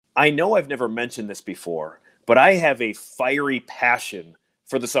I know I've never mentioned this before, but I have a fiery passion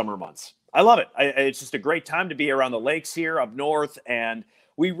for the summer months. I love it. It's just a great time to be around the lakes here up north, and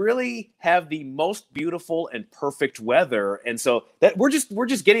we really have the most beautiful and perfect weather. And so that we're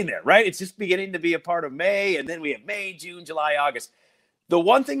just getting there, right? It's just beginning to be a part of May, and then we have May, June, July, August. The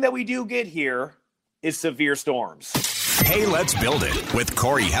one thing that we do get here is severe storms. Hey, let's build it with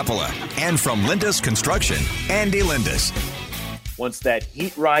Corey Heppola. And from Lindus Construction, Andy Lindus. Once that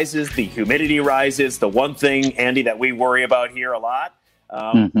heat rises, the humidity rises. The one thing, Andy, that we worry about here a lot,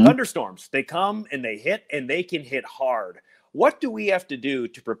 thunderstorms. They come and they hit, and they can hit hard. What do we have to do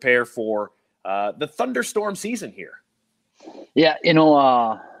to prepare for the thunderstorm season here? Yeah,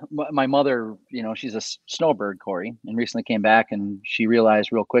 my mother, she's a snowbird, Corey, and recently came back, and she realized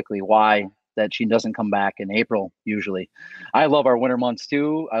real quickly why that she doesn't come back in April usually. I love our winter months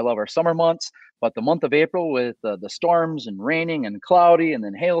too. I love our summer months, but the month of April with the storms and raining and cloudy and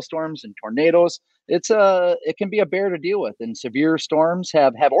then hailstorms and tornadoes, it can be a bear to deal with. And severe storms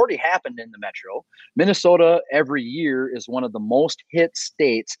have already happened in the metro. Minnesota every year is one of the most hit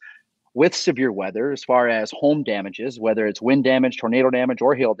states with severe weather as far as home damages, whether it's wind damage, tornado damage,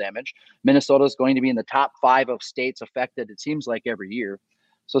 or hail damage. Minnesota is going to be in the top 5 of states affected, it seems like, every year.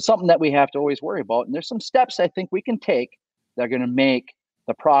 So it's something that we have to always worry about. And there's some steps I think we can take that are going to make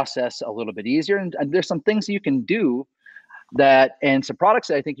the process a little bit easier. And there's some things you can do and some products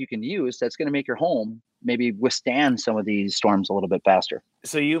that I think you can use that's going to make your home maybe withstand some of these storms a little bit faster.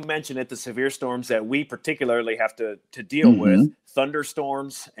 So you mentioned the severe storms that we particularly have to deal with,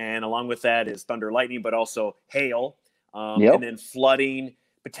 thunderstorms, and along with that is thunder, lightning, but also hail, and then flooding,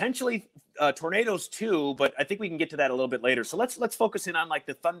 potentially tornadoes too, but I think we can get to that a little bit later. So let's focus in on like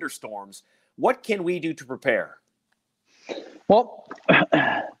the thunderstorms. What can we do to prepare? Well,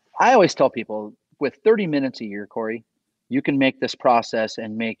 I always tell people with 30 minutes a year, Corey, you can make this process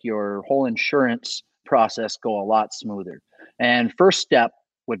and make your whole insurance process go a lot smoother. And first step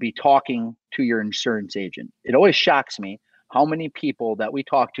would be talking to your insurance agent. It always shocks me how many people that we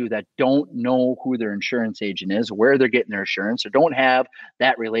talk to that don't know who their insurance agent is, where they're getting their insurance, or don't have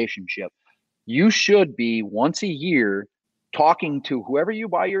that relationship. You should be once a year talking to whoever you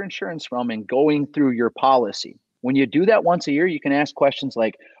buy your insurance from and going through your policy. When you do that once a year, you can ask questions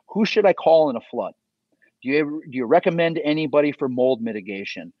like, who should I call in a flood? Do you recommend anybody for mold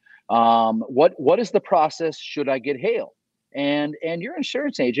mitigation? What is the process? Should I get hail? And your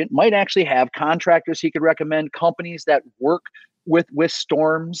insurance agent might actually have contractors he could recommend, companies that work with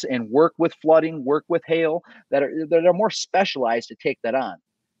storms and work with flooding, work with hail, that are more specialized to take that on.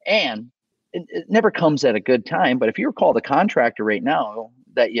 And it never comes at a good time, but if you call the contractor right now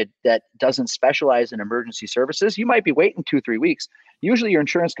that doesn't specialize in emergency services, you might be waiting 2-3 weeks. Usually your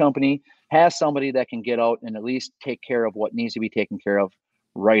insurance company has somebody that can get out and at least take care of what needs to be taken care of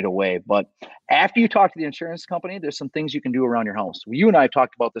right away. But after you talk to the insurance company, there's some things you can do around your house. You and I have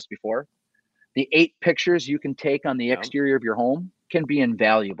talked about this before. The 8 pictures you can take on the exterior of your home can be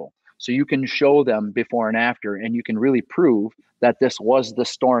invaluable. So you can show them before and after, and you can really prove that this was the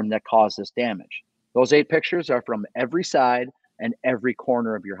storm that caused this damage. Those 8 pictures are from every side and every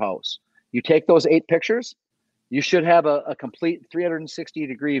corner of your house. You take those 8 pictures, you should have a complete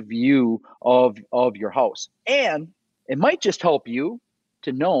 360-degree view of your house. And it might just help you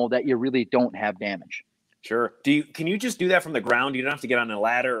to know that you really don't have damage. Sure. Can you just do that from the ground? You don't have to get on a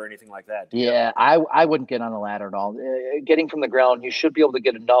ladder or anything like that. Yeah, I wouldn't get on a ladder at all. Getting from the ground, you should be able to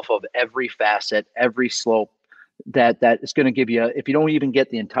get enough of every facet, every slope that is going to give you, if you don't even get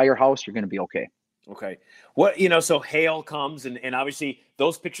the entire house, you're going to be okay. Okay. So hail comes and obviously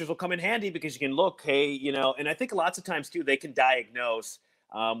those pictures will come in handy because you can look, and I think lots of times too, they can diagnose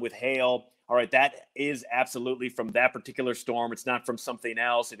with hail. All right, that is absolutely from that particular storm. It's not from something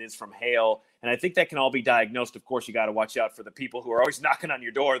else. It is from hail. And I think that can all be diagnosed. Of course, you got to watch out for the people who are always knocking on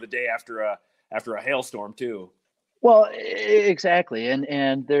your door the day after a hailstorm too. Well, exactly.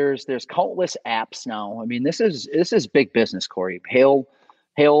 And there's countless apps now. I mean, this is big business, Corey.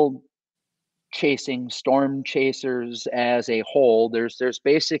 Hail chasing, storm chasers as a whole. There's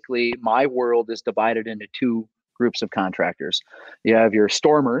basically, my world is divided into 2 groups of contractors. You have your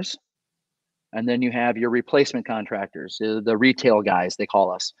stormers, and then you have your replacement contractors, the retail guys, they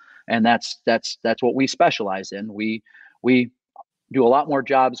call us. And that's what we specialize in. We do a lot more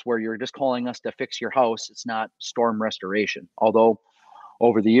jobs where you're just calling us to fix your house. It's not storm restoration. Although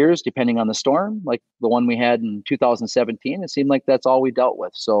over the years, depending on the storm, like the one we had in 2017, it seemed like that's all we dealt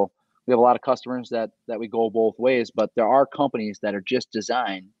with. So we have a lot of customers that we go both ways, but there are companies that are just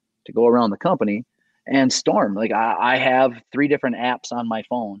designed to go around the company and storm. Like I have 3 different apps on my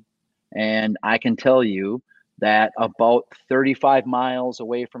phone, and I can tell you that about 35 miles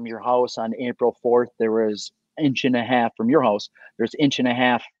away from your house on April 4th, there was inch and a half from your house. There's inch and a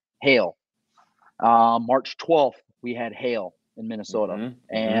half hail. March 12th, we had hail in Minnesota,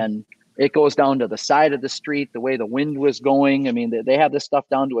 and it goes down to the side of the street, the way the wind was going. I mean, they have this stuff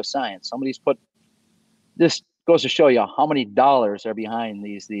down to a science. Somebody's put this, goes to show you how many dollars are behind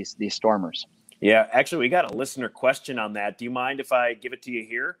these stormers. Yeah, actually, we got a listener question on that. Do you mind if I give it to you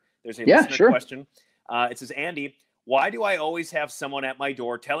here? There's a Yeah, listener sure. question. It says, Andy, why do I always have someone at my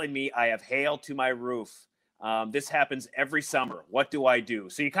door telling me I have hail to my roof? This happens every summer. What do I do?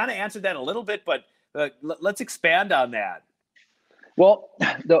 So you kind of answered that a little bit, but let's expand on that. Well,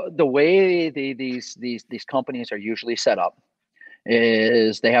 the way these companies are usually set up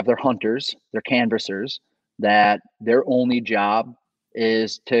is they have their hunters, their canvassers, that their only job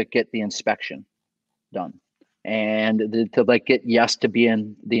is to get the inspection done and to like get yes to be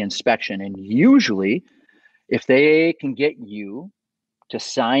in the inspection. And usually if they can get you to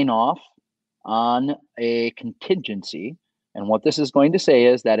sign off on a contingency, and what this is going to say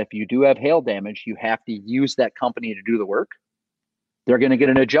is that if you do have hail damage, you have to use that company to do the work. They're going to get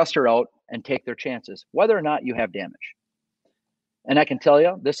an adjuster out and take their chances, whether or not you have damage. And I can tell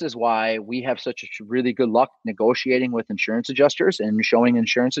you, this is why we have such a really good luck negotiating with insurance adjusters and showing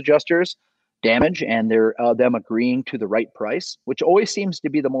insurance adjusters damage and they're them agreeing to the right price, which always seems to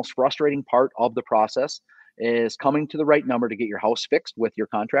be the most frustrating part of the process, is coming to the right number to get your house fixed with your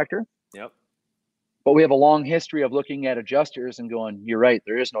contractor. Yep. But we have a long history of looking at adjusters and going, you're right,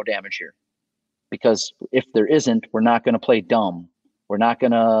 there is no damage here. Because if there isn't, we're not going to play dumb. We're not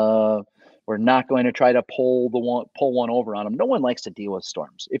going to try to pull one over on them. No one likes to deal with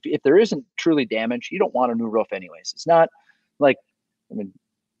storms. If there isn't truly damage, you don't want a new roof anyways. It's not like, I mean,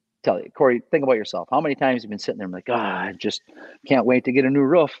 tell you, Corey, think about yourself. How many times you've been sitting there and like, I just can't wait to get a new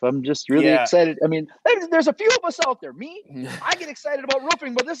roof. I'm just really excited. I mean, there's a few of us out there. Me, I get excited about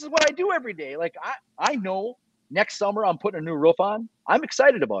roofing, but this is what I do every day. Like I know next summer I'm putting a new roof on. I'm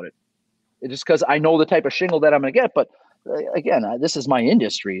excited about it. It's just because I know the type of shingle that I'm going to get. But again, this is my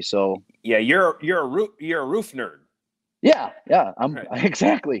industry. So yeah, you're a roof nerd. Yeah, I'm right.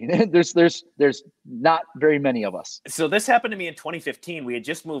 Exactly. There's not very many of us. So this happened to me in 2015. We had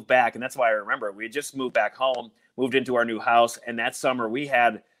just moved back, and that's why I remember. We had just moved back home, moved into our new house, and that summer we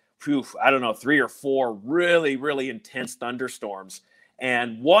had, 3 or 4 really, really intense thunderstorms.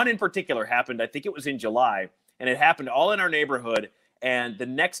 And one in particular happened, I think it was in July, and it happened all in our neighborhood. And the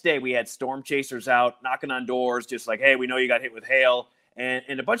next day we had storm chasers out knocking on doors, just like, hey, we know you got hit with hail.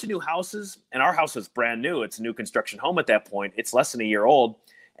 And a bunch of new houses, and our house was brand new. It's a new construction home at that point. It's less than a year old.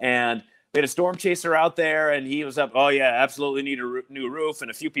 And we had a storm chaser out there, and he was up, oh, yeah, absolutely need a new roof.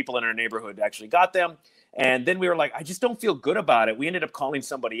 And a few people in our neighborhood actually got them. And then we were like, I just don't feel good about it. We ended up calling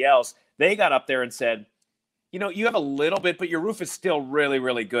somebody else. They got up there and said, you have a little bit, but your roof is still really,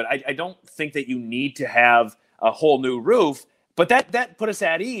 really good. I don't think that you need to have a whole new roof. But that put us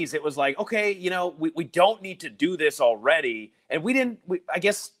at ease. It was like, okay, we don't need to do this already. And I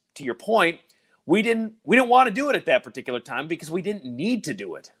guess to your point, we didn't want to do it at that particular time because we didn't need to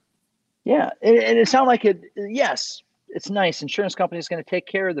do it. Yeah. And it sounded like yes, it's nice. Insurance company is going to take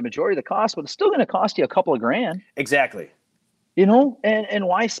care of the majority of the cost, but it's still going to cost you a couple of grand. Exactly. And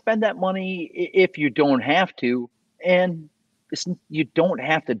why spend that money if you don't have to? And you don't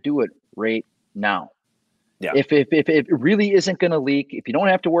have to do it right now. Yeah. If it really isn't going to leak, if you don't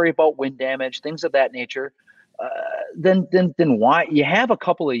have to worry about wind damage, things of that nature, then why? You have a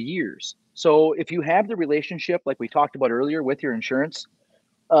couple of years. So if you have the relationship, like we talked about earlier, with your insurance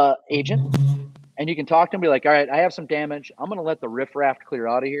agent, and you can talk to them, be like, all right, I have some damage. I'm going to let the riffraff clear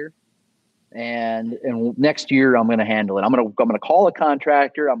out of here, and next year I'm going to handle it. I'm going to call a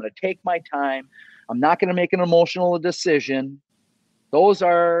contractor. I'm going to take my time. I'm not going to make an emotional decision. Those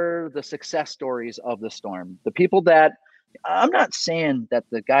are the success stories of the storm. The people that, I'm not saying that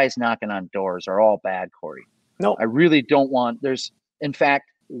the guys knocking on doors are all bad, Corey. No, I really don't want, in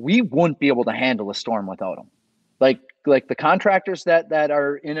fact, we wouldn't be able to handle a storm without them. Like the contractors that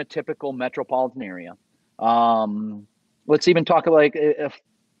are in a typical metropolitan area. Let's even talk like if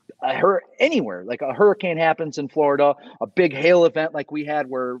anywhere, like a hurricane happens in Florida, a big hail event like we had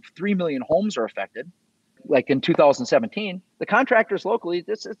where 3 million homes are affected. Like in 2017, the contractors locally,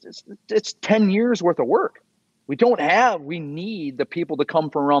 it's 10 years worth of work. We need the people to come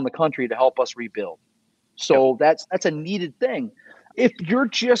from around the country to help us rebuild. So that's a needed thing. If you're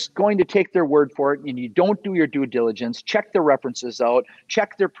just going to take their word for it and you don't do your due diligence, check their references out,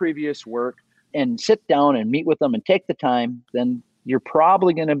 check their previous work, and sit down and meet with them and take the time, then you're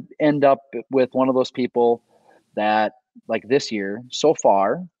probably going to end up with one of those people that, like this year so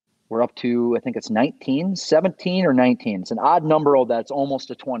far, We're up to, I think it's 17 or 19. It's an odd number that's almost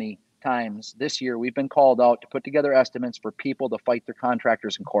to 20 times this year. We've been called out to put together estimates for people to fight their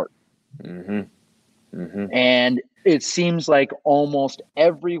contractors in court. Mm-hmm. Mm-hmm. And it seems like almost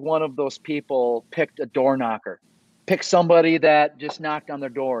every one of those people picked a door knocker, picked somebody that just knocked on their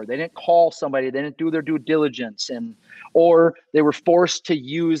door. They didn't call somebody, they didn't do their due diligence, or they were forced to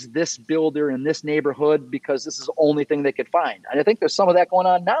use this builder in this neighborhood because this is the only thing they could find. And I think there's some of that going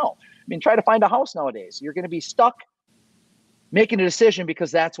on now. I mean, try to find a house nowadays. You're going to be stuck making a decision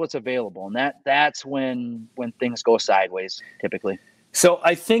because that's what's available. And that's when things go sideways, typically. So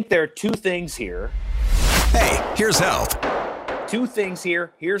I think there are two things here. Hey, here's health. Two things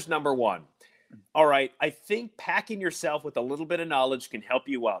here. Here's number one. All right, I think packing yourself with a little bit of knowledge can help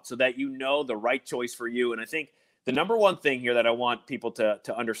you out so that you know the right choice for you. And I think the number one thing here that I want people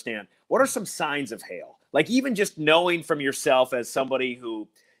to understand, what are some signs of hail? Like even just knowing from yourself as somebody who,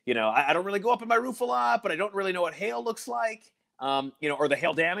 I don't really go up on my roof a lot, but I don't really know what hail looks like, or the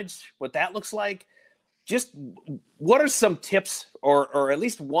hail damage, what that looks like. Just what are some tips or at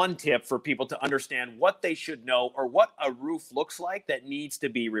least one tip for people to understand what they should know or what a roof looks like that needs to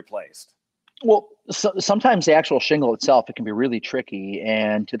be replaced? Well, sometimes the actual shingle itself, it can be really tricky.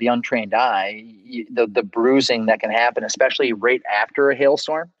 And to the untrained eye, the bruising that can happen, especially right after a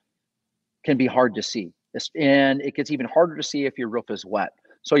hailstorm, can be hard to see. And it gets even harder to see if your roof is wet.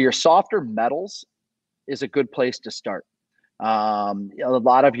 So your softer metals is a good place to start. A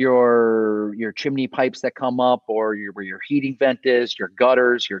lot of your chimney pipes that come up, or where your heating vent is, your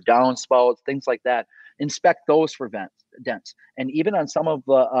gutters, your downspouts, things like that. Inspect those for dents. And even on some of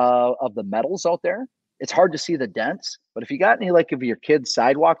the metals out there, it's hard to see the dents. But if you got any of your kid's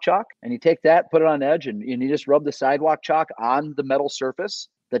sidewalk chalk and you take that, put it on edge, and you just rub the sidewalk chalk on the metal surface,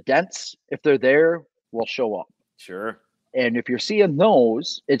 the dents, if they're there, will show up. Sure. And if you're seeing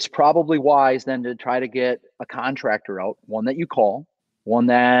those, it's probably wise then to try to get a contractor out, one that you call, one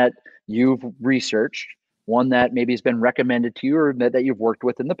that you've researched, one that maybe has been recommended to you or that you've worked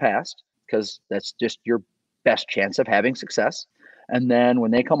with in the past, because that's just your best chance of having success. And then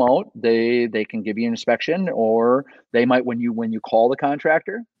when they come out, they can give you an inspection, or they might, when you call the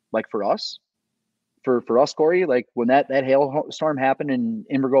contractor, like for us, Corey, like when that hailstorm happened in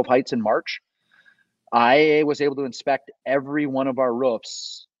Inver Grove Heights in March, I was able to inspect every one of our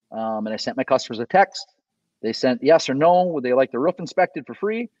roofs, and I sent my customers a text. They sent yes or no. Would they like the roof inspected for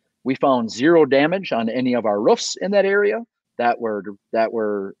free? We found zero damage on any of our roofs in that area that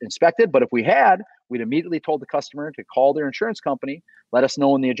were inspected. But if we had, we'd immediately told the customer to call their insurance company, let us know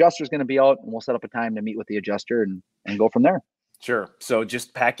when the adjuster is going to be out, and we'll set up a time to meet with the adjuster and go from there. Sure. So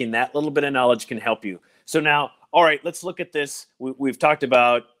just packing that little bit of knowledge can help you. So now, all right, let's look at this. We've talked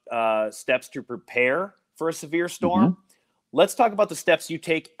about steps to prepare for a severe storm. Mm-hmm. Let's talk about the steps you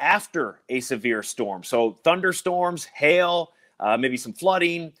take after a severe storm. So thunderstorms, hail, maybe some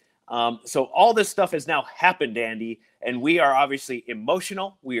flooding. So all this stuff has now happened, Andy, and we are obviously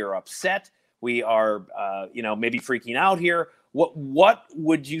emotional. We are upset. We are, maybe freaking out here. What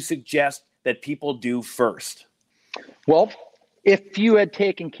would you suggest that people do first? Well, if you had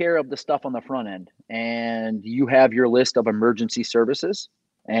taken care of the stuff on the front end and you have your list of emergency services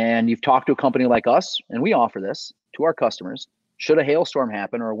and you've talked to a company like us, and we offer this to our customers, should a hailstorm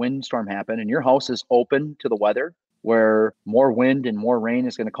happen or a windstorm happen and your house is open to the weather where more wind and more rain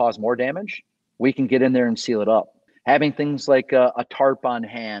is going to cause more damage, we can get in there and seal it up. Having things like a tarp on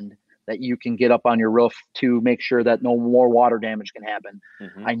hand that you can get up on your roof to make sure that no more water damage can happen.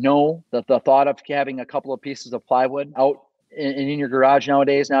 Mm-hmm. I know that the thought of having a couple of pieces of plywood out in your garage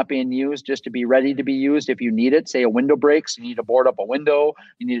nowadays not being used just to be ready to be used if you need it, say a window breaks, you need to board up a window,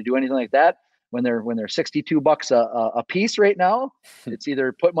 you need to do anything like that, when they're $62 a piece right now, it's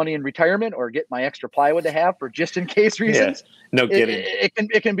either put money in retirement or get my extra plywood to have for just in case reasons. Yeah, no kidding.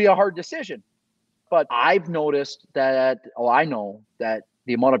 It can be a hard decision. But I've noticed that, I know that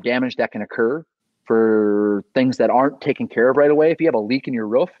the amount of damage that can occur for things that aren't taken care of right away, if you have a leak in your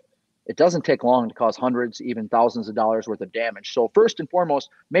roof, it doesn't take long to cause hundreds, even thousands of dollars worth of damage. So first and foremost,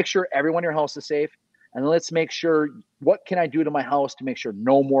 make sure everyone in your house is safe. And let's make sure, what can I do to my house to make sure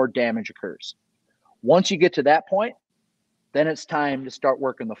no more damage occurs? Once you get to that point, then it's time to start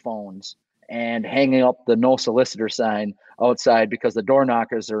working the phones and hanging up the no solicitor sign outside because the door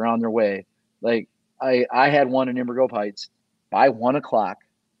knockers are on their way. Like I had one in Inver Grove Heights by 1 o'clock,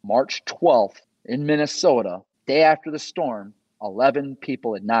 March 12th in Minnesota, day after the storm. 11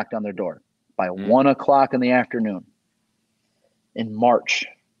 people had knocked on their door by 1 o'clock in the afternoon in March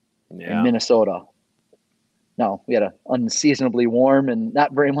in Minnesota. Now, we had an unseasonably warm and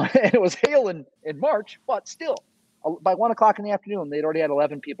not very much, and it was hail in March, but still, by 1 o'clock in the afternoon, they'd already had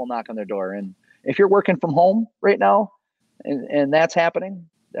 11 people knock on their door. And if you're working from home right now and that's happening,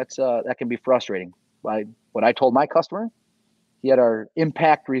 that can be frustrating. What I told my customer, he had our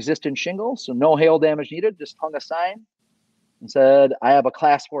impact resistant shingle, so no hail damage needed, just hung a sign and said, I have a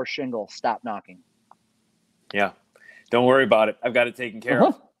class 4 shingle, stop knocking. Yeah. Don't worry about it. I've got it taken care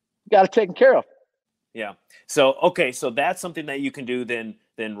of. Got it taken care of. Yeah. So, okay. So that's something that you can do then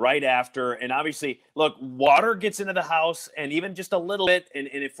right after. And obviously, look, water gets into the house, and even just a little bit, and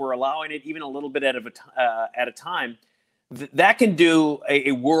if we're allowing it even a little bit at a time, that can do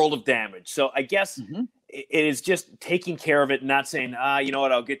a world of damage. So I guess it is just taking care of it, not saying, you know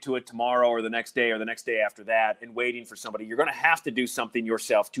what, I'll get to it tomorrow or the next day after that, and waiting for somebody. You're going to have to do something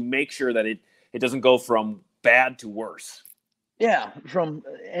yourself to make sure that it doesn't go from bad to worse. Yeah.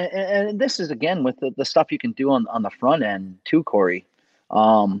 And this is, again, with the stuff you can do on the front end too, Corey.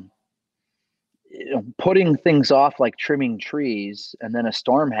 Putting things off like trimming trees, and then a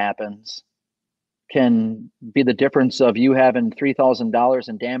storm happens, can be the difference of you having $3,000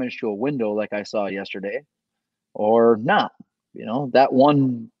 in damage to a window like I saw yesterday, or not.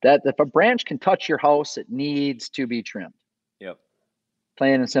 That if a branch can touch your house, it needs to be trimmed. Yep.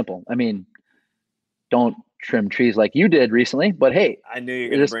 Plain and simple. I mean, don't trim trees like you did recently, but hey, I knew you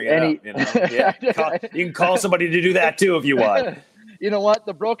were going to bring it up. Yeah. You can call somebody to do that too if you want. You know what?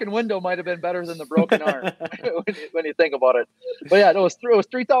 The broken window might have been better than the broken arm when you think about it. But yeah, it was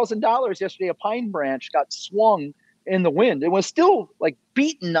 $3,000 yesterday. A pine branch got swung in the wind. It was still like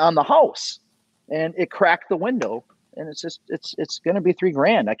beaten on the house, and it cracked the window. And it's going to be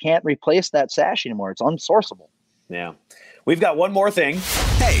 $3,000. I can't replace that sash anymore. It's unsourceable. Yeah. We've got one more thing.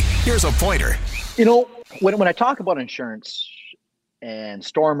 Hey, here's a pointer. When I talk about insurance and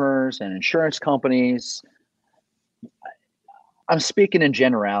stormers and insurance companies, I'm speaking in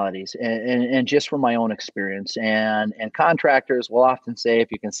generalities and just from my own experience. And contractors will often say, if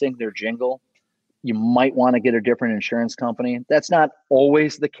you can sing their jingle, you might want to get a different insurance company. That's not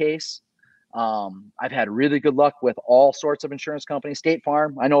always the case. I've had really good luck with all sorts of insurance companies. State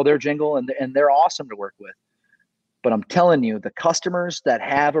Farm, I know their jingle, and they're awesome to work with. But I'm telling you, the customers that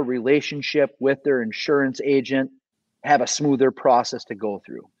have a relationship with their insurance agent have a smoother process to go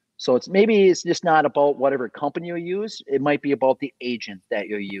through. So it's just not about whatever company you use. It might be about the agent that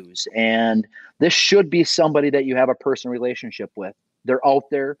you use. And this should be somebody that you have a personal relationship with. They're out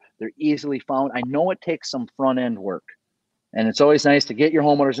there. They're easily found. I know it takes some front end work. And it's always nice to get your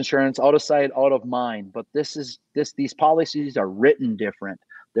homeowner's insurance out of sight, out of mind. But these policies are written different.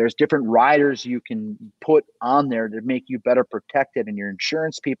 There's different riders you can put on there to make you better protected, and your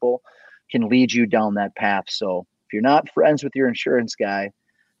insurance people can lead you down that path. So if you're not friends with your insurance guy,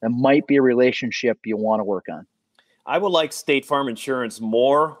 that might be a relationship you want to work on. I would like State Farm Insurance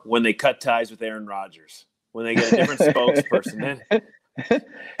more when they cut ties with Aaron Rodgers, when they get a different spokesperson.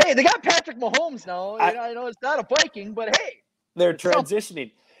 Hey, they got Patrick Mahomes now. I know it's not a Viking, but hey. They're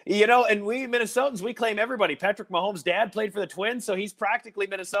transitioning. And we Minnesotans, we claim everybody. Patrick Mahomes' dad played for the Twins, so he's practically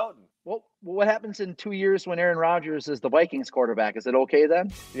Minnesotan. Well, what happens in 2 years when Aaron Rodgers is the Vikings quarterback? Is it okay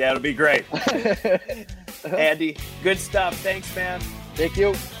then? Yeah, it'll be great. Andy, good stuff. Thanks, man. Thank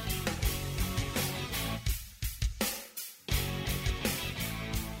you.